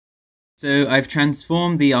So I've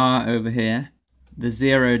transformed the r over here, the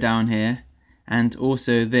 0 down here, and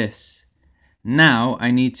also this. Now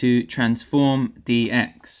I need to transform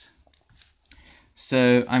dx.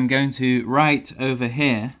 So I'm going to write over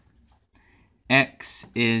here x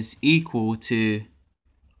is equal to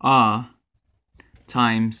r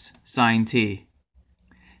times sine t.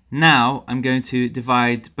 Now I'm going to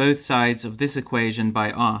divide both sides of this equation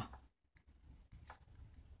by r.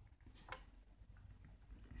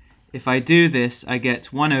 If I do this, I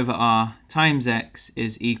get 1 over r times x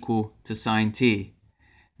is equal to sine t.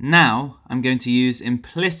 Now I'm going to use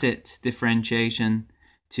implicit differentiation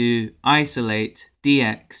to isolate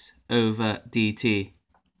dx over dt.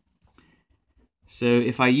 So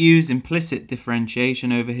if I use implicit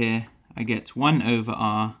differentiation over here, I get 1 over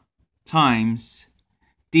r times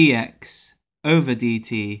dx over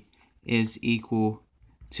dt is equal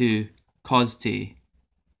to cos t.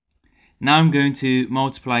 Now I'm going to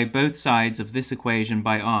multiply both sides of this equation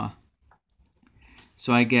by r.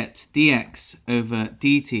 So I get dx over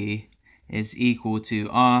dt is equal to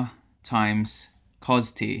r times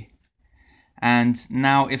cos t. And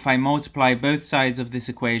now if I multiply both sides of this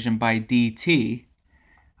equation by dt,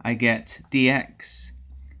 I get dx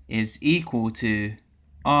is equal to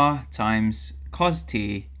r times cos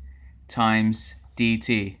t times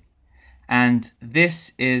dt. And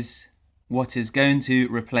this is what is going to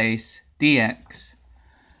replace dx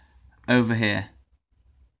over here.